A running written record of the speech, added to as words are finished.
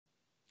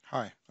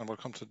Hi, and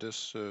welcome to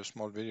this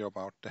small video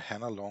about the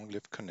HANA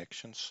long-lived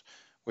connections,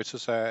 which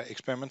is an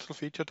experimental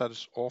feature that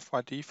is off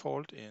by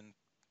default in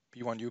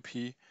B1 UP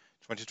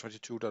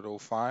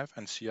 2022.05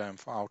 and CRM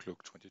for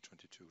Outlook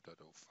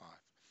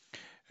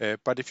 2022.05.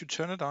 But if you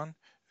turn it on,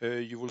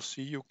 you will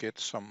see you get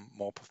some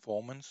more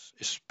performance,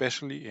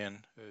 especially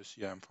in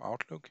CRM for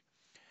Outlook.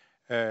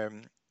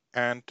 And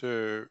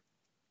you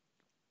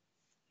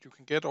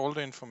can get all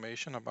the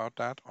information about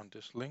that on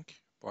this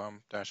link,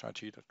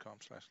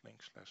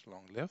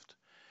 boyum-it.com/link/long-lived.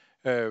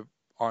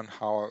 On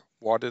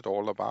what it's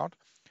all about.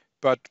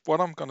 But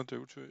what I'm going to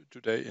do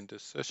today in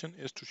this session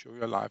is to show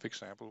you a live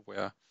example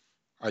where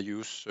I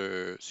use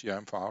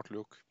CRM for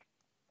Outlook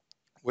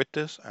with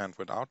this and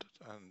without it,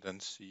 and then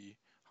see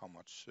how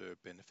much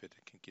benefit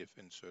it can give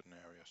in certain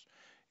areas.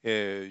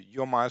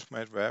 Your miles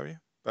might vary,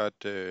 but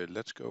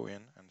let's go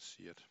in and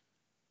see it.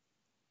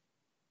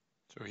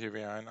 So here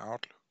we are in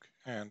Outlook,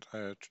 and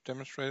to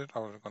demonstrate it,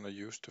 I'm going to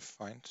use the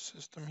find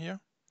system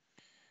here.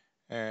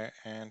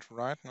 And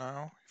right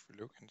now, if we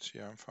look in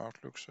CRM for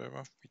Outlook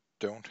server, we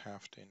don't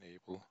have the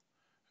enable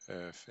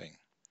thing.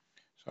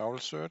 So I will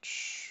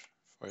search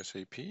for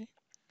SAP,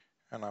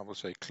 and I will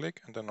say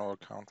click, and then I will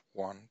count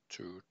 1,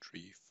 2,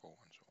 3, 4,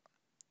 and so on.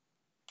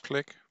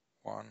 Click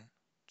 1,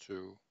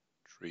 2,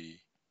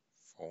 3,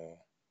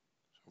 4.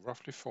 So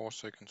roughly 4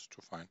 seconds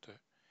to find the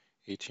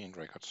 18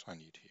 records I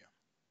need here.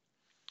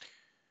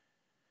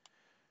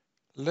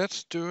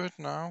 Let's do it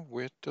now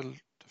with the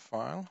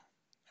file.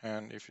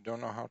 And if you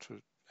don't know how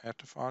to add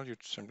the file, you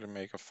simply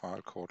make a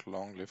file called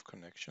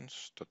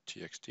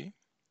longliveconnections.txt.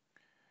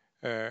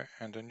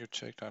 And then you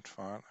take that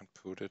file and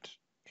put it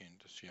in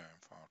the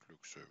CRM for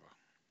Outlook server.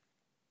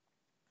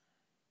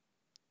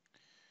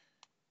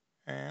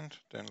 And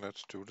then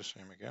let's do the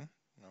same again.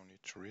 No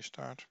need to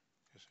restart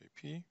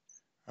SAP.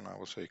 And I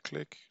will say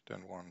click,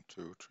 then 1,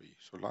 2, 3.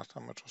 So last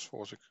time it was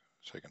 4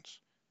 seconds.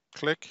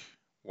 Click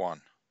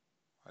 1.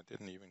 I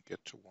didn't even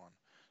get to 1.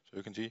 So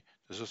you can see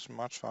this is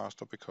much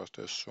faster because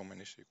there's so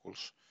many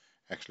sequels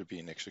actually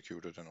being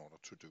executed in order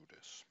to do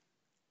this.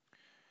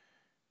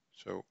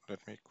 So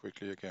let me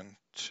quickly again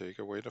take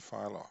away the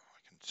file, or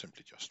I can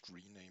simply just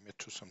rename it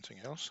to something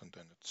else, and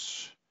then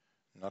it's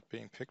not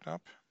being picked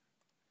up.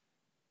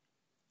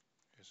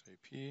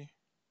 SAP,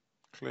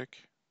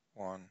 click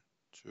 1,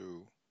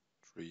 2,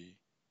 3,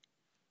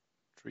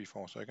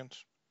 4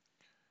 seconds,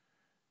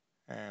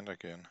 and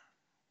again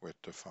with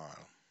the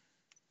file.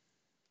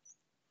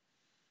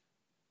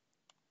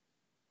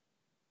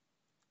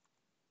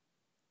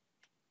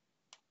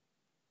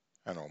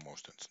 And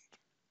almost instant.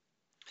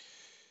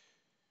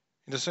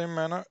 In the same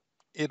manner,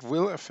 it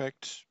will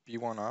affect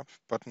B1 Up,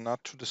 but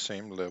not to the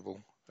same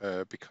level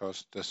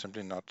because there's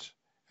simply not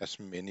as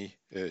many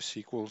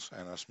sequels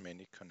and as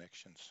many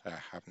connections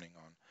happening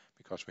on,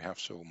 because we have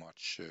so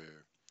much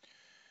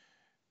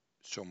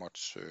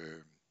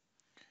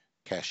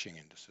caching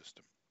in the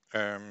system.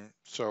 And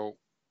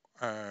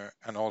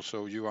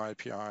also UI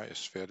API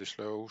is fairly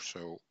slow,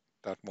 so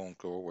that won't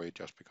go away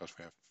just because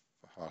we have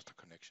faster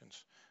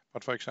connections.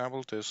 But for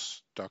example,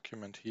 this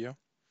document here,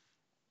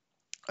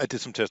 I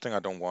did some testing. I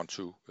don't want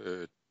to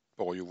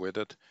bore you with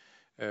it,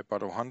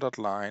 but 100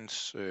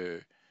 lines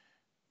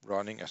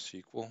running a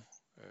SQL,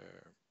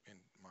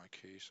 in my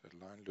case, a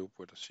line loop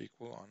with a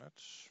SQL on it.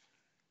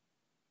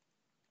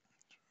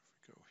 So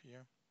if we go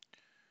here,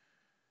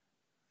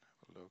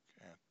 have a look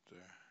at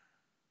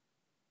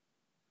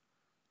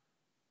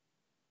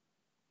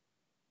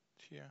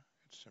here,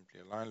 it's simply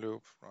a line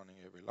loop running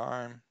every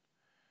line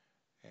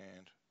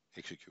and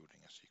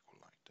executing a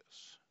SQL like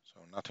this. So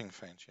nothing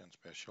fancy and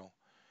special.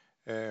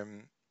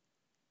 And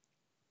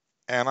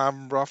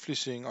I'm roughly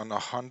seeing on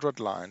 100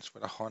 lines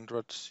with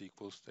 100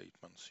 SQL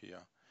statements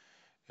here,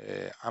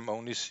 I'm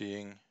only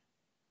seeing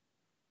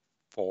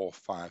 4 or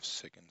 5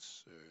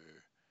 seconds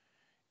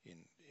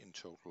in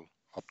total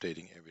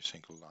updating every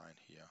single line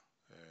here.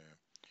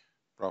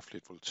 Roughly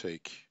it will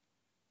take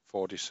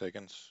 40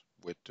 seconds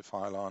with the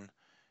file on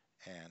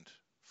and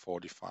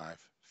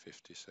 45,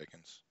 50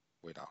 seconds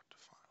without the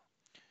file.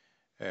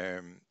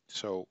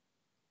 So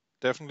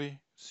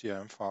definitely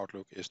CRM for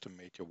Outlook is the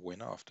major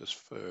winner of this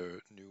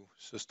new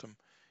system.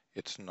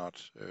 It's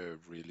not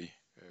really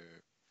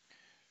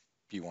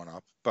B1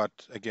 Up,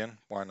 but again,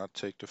 why not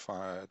take the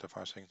 5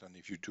 seconds? And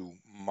if you do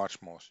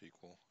much more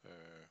SQL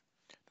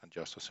than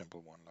just a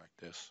simple one like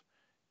this,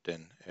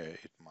 then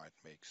it might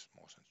make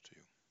more sense to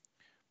you.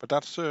 But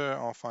that's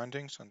our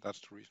findings, and that's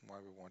the reason why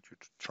we want you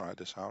to try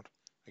this out.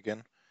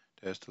 Again,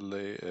 there's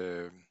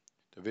the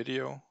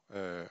video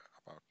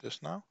about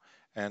this now,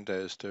 and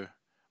there's the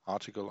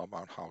article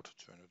about how to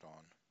turn it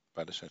on.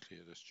 But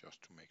essentially, it is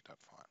just to make that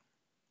file.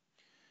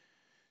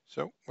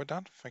 So with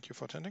that, thank you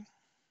for attending.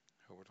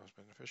 Hope it was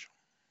beneficial.